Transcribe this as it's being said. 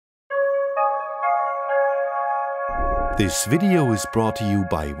This video is brought to you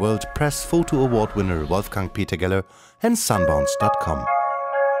by World Press Photo Award winner Wolfgang Peter Geller and Sunbounce.com.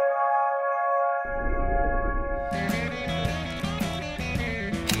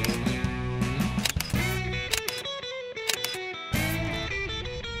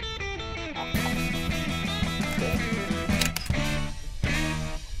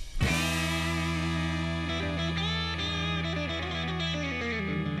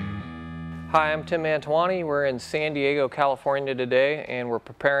 Hi, I'm Tim Mantoani. We're in San Diego, California today, and we're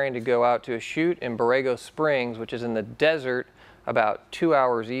preparing to go out to a shoot in Borrego Springs, which is in the desert about 2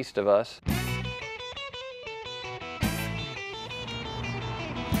 hours east of us.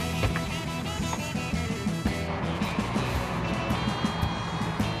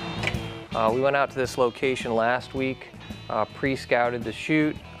 We went out to this location last week, pre-scouted the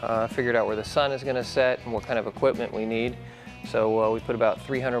shoot, figured out where the sun is going to set and what kind of equipment we need. So we put about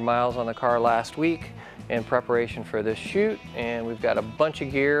 300 miles on the car last week in preparation for this shoot, and we've got a bunch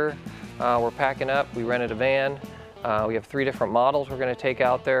of gear we're packing up. We rented a van. We have 3 different models we're going to take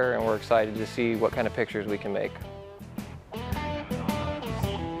out there, and we're excited to see what kind of pictures we can make.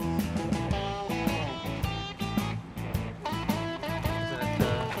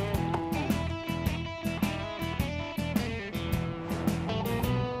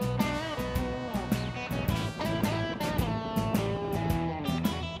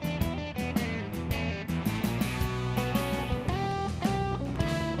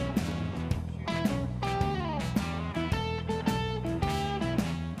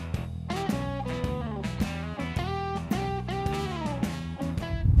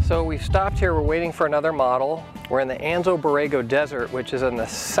 So we've stopped here, we're waiting for another model. We're in the Borrego Desert, which is in the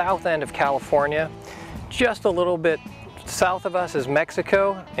south end of California. Just a little bit south of us is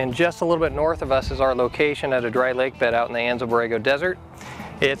Mexico, and just a little bit north of us is our location at a dry lake bed out in the Borrego Desert.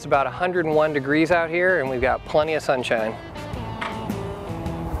 It's about 101 degrees out here, and we've got plenty of sunshine.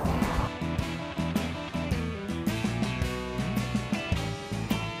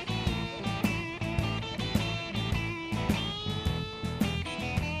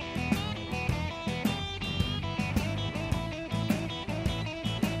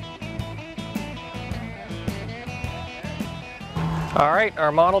 All right,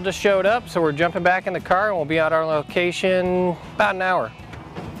 our model just showed up, so we're jumping back in the car and we'll be at our location about an hour.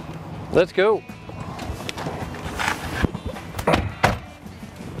 Let's go.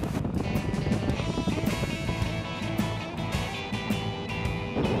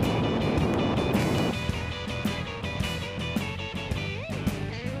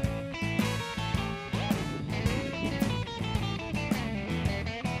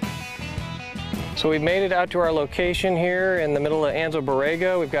 So we've made it out to our location here in the middle of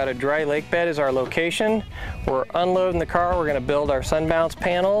Borrego. We've got a dry lake bed as our location. We're unloading the car. We're going to build our Sunbounce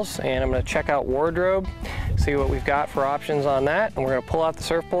panels, and I'm going to check out wardrobe, see what we've got for options on that, and we're going to pull out the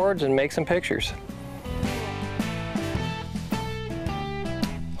surfboards and make some pictures.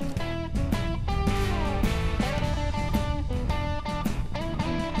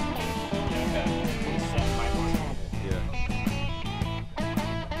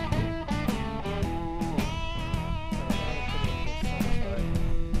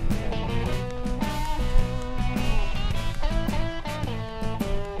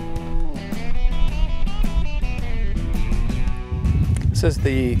 This is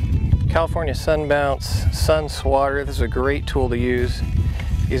the California Sunbounce SUN-SWATTER. This is a great tool to use.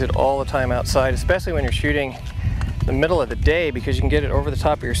 Use it all the time outside, especially when you're shooting in the middle of the day, because you can get it over the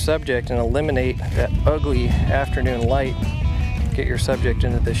top of your subject and eliminate that ugly afternoon light. Get your subject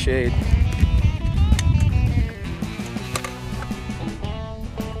into the shade.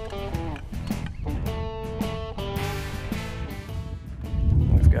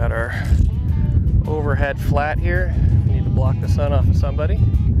 We've got our overhead flat here. We need to block the sun off of somebody,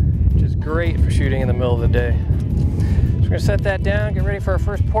 which is great for shooting in the middle of the day. So we're going to set that down, get ready for our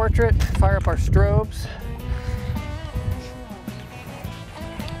first portrait, fire up our strobes.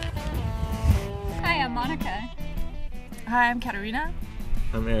 Hi, I'm Monica. Hi, I'm Katerina.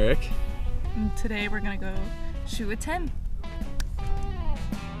 I'm Eric. And today we're going to go shoot with Tim.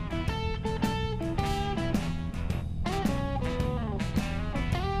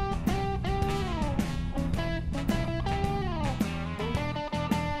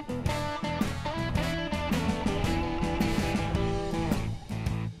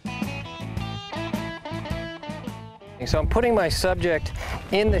 So I'm putting my subject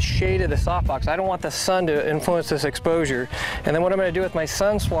in the shade of the softbox. I don't want the sun to influence this exposure. And then what I'm going to do with my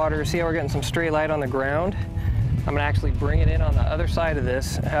SUN-SWATTER, see how we're getting some stray light on the ground? I'm going to actually bring it in on the other side of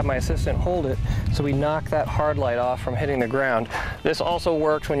this, have my assistant hold it, so we knock that hard light off from hitting the ground. This also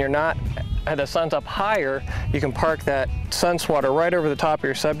works when you're not the sun's up higher, you can park that sun swatter right over the top of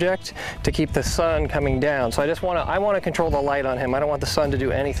your subject to keep the sun coming down. So I want to control the light on him. I don't want the sun to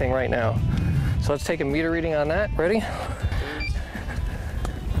do anything right now. So let's take a meter reading on that. Ready?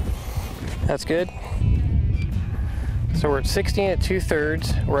 That's good. So we're at 16 at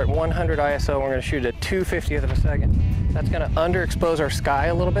 2/3. We're at 100 ISO. We're going to shoot at 2/50th of a second. That's going to underexpose our sky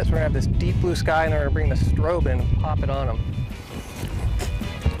a little bit. So we're going to have this deep blue sky, and then we're going to bring the strobe in and pop it on him.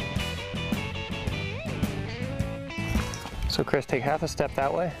 So Chris, take half a step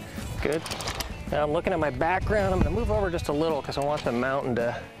that way. Good. Now I'm looking at my background. I'm going to move over just a little because I want the mountain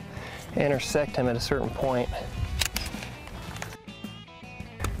to intersect him at a certain point.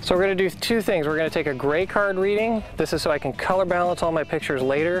 So we're going to do two things. We're going to take a gray card reading. This is so I can color balance all my pictures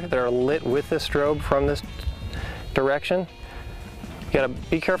later that are lit with this strobe from this direction. You got to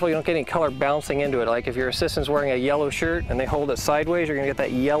be careful you don't get any color bouncing into it. Like if your assistant's wearing a yellow shirt and they hold it sideways, you're going to get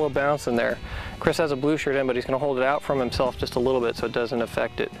that yellow bounce in there. Chris has a blue shirt in, but he's going to hold it out from himself just a little bit so it doesn't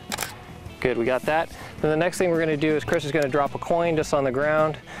affect it. Good, we got that. Then the next thing we're going to do is Chris is going to drop a coin just on the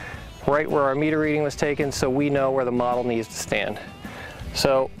ground, right where our meter reading was taken, so we know where the model needs to stand.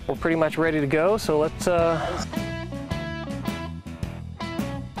 So we're pretty much ready to go, so let's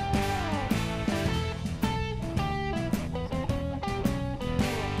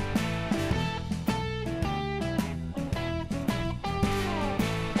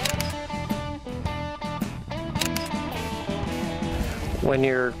when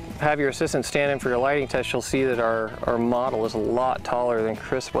you have your assistant stand in for your lighting test, you'll see that our model is a lot taller than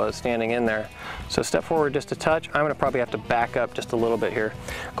Chris was standing in there. So step forward just a touch. I'm gonna probably have to back up just a little bit here.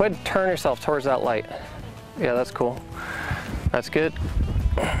 Go ahead and turn yourself towards that light. Yeah, that's cool. That's good.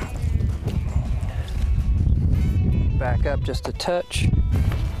 Back up just a touch.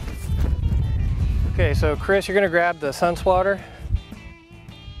 Okay, so Chris, you're gonna grab the SUN-SWATTER.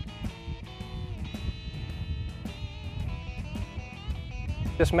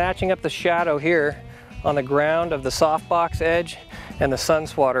 Just matching up the shadow here on the ground of the softbox edge and the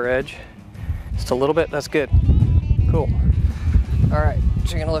SUN-SWATTER edge. Just a little bit, that's good. Cool. All right,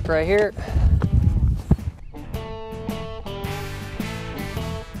 so you're gonna look right here.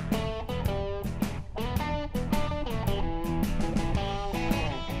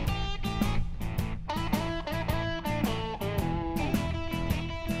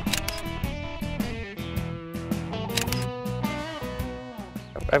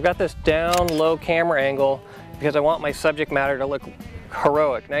 I've got this down low camera angle because I want my subject matter to look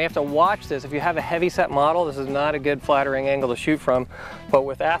heroic. Now you have to watch this. If you have a heavy set model, this is not a good flattering angle to shoot from. But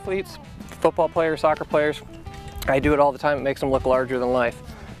with athletes, football players, soccer players, I do it all the time. It makes them look larger than life.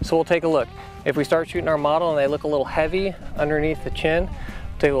 So we'll take a look. If we start shooting our model and they look a little heavy underneath the chin,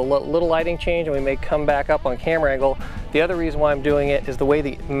 take a little lighting change and we may come back up on camera angle. The other reason why I'm doing it is the way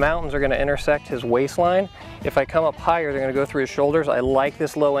the mountains are going to intersect his waistline. If I come up higher, they're going to go through his shoulders. I like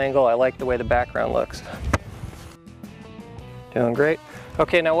this low angle. I like the way the background looks. Doing great.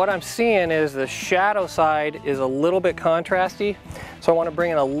 Okay, now what I'm seeing is the shadow side is a little bit contrasty, so I want to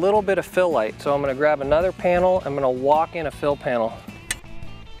bring in a little bit of fill light. So I'm going to grab another panel. I'm going to walk in a fill panel.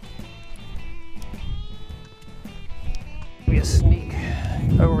 We a sneak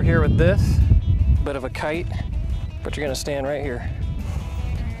over here with this, bit of a kite, but you're going to stand right here.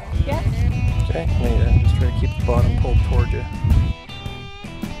 Yeah. Okay, just try to keep the bottom pulled towards you.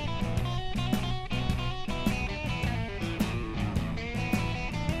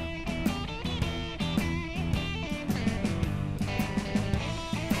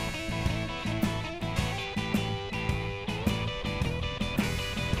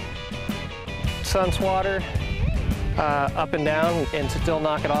 SUN-SWATTER, up and down, and still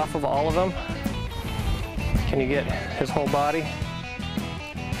knock it off of all of them. Can you get his whole body?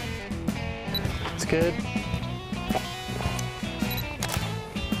 That's good.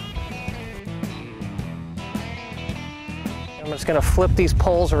 I'm just gonna flip these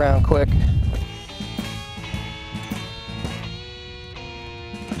poles around quick.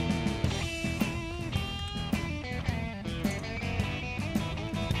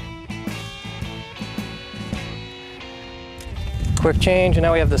 Quick change, and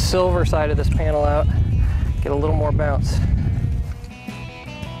now we have the silver side of this panel out. Get a little more bounce.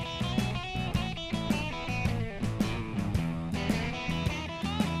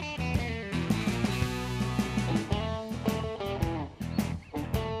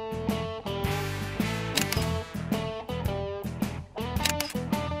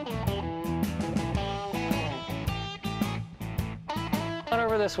 On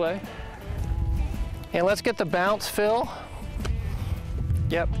over this way. And let's get the bounce fill.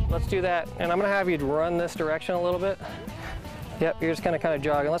 Yep, let's do that. And I'm gonna have you run this direction a little bit. Yep, you're just kind of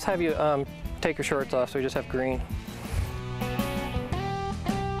jogging. Let's have you take your shorts off so we just have green.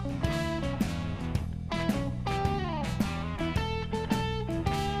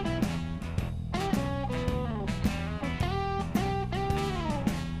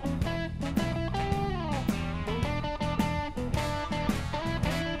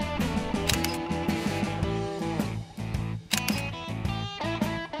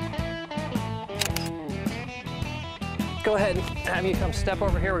 Go ahead and have you come step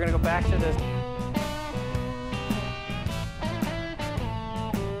over here. We're gonna go back to this.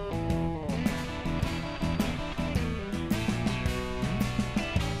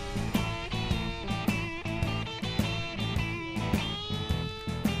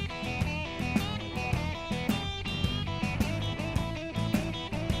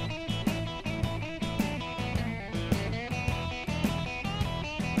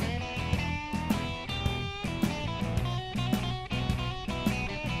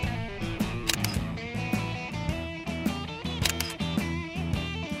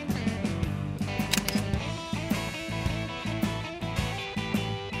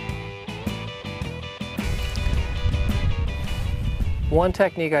 One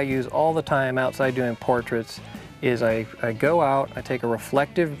technique I use all the time outside doing portraits is I go out, I take a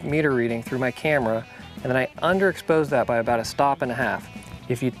reflective meter reading through my camera, and then I underexpose that by about 1.5 stops.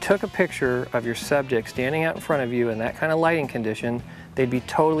 If you took a picture of your subject standing out in front of you in that kind of lighting condition, they'd be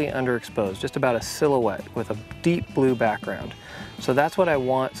totally underexposed, just about a silhouette with a deep blue background. So that's what I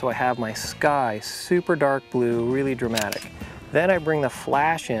want, so I have my sky super dark blue, really dramatic. Then I bring the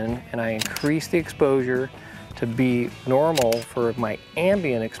flash in and I increase the exposure to be normal for my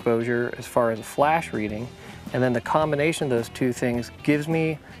ambient exposure as far as a flash reading, and then the combination of those two things gives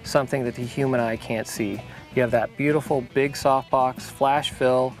me something that the human eye can't see. You have that beautiful big softbox flash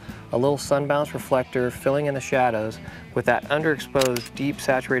fill, a little Sunbounce reflector filling in the shadows with that underexposed deep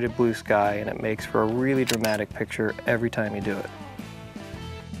saturated blue sky, and it makes for a really dramatic picture every time you do it.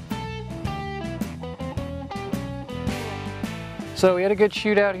 So we had a good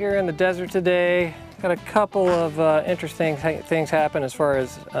shootout here in the desert today. Got a couple of interesting things happen as far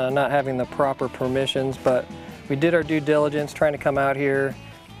as not having the proper permissions, but we did our due diligence trying to come out here,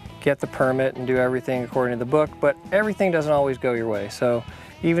 get the permit and do everything according to the book, but everything doesn't always go your way. So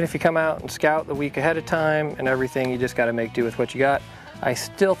even if you come out and scout the week ahead of time and everything, you just got to make do with what you got. I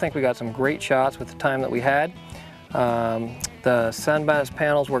still think we got some great shots with the time that we had. The Sunbounce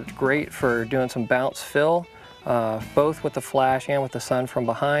panels worked great for doing some bounce fill, both with the flash and with the sun from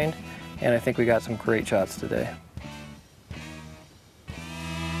behind. And I think we got some great shots today.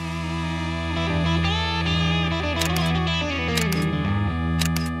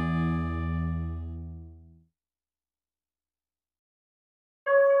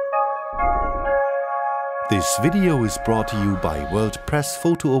 This video is brought to you by World Press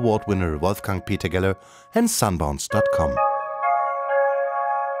Photo Award winner Wolfgang Peter Geller and Sunbounce.com.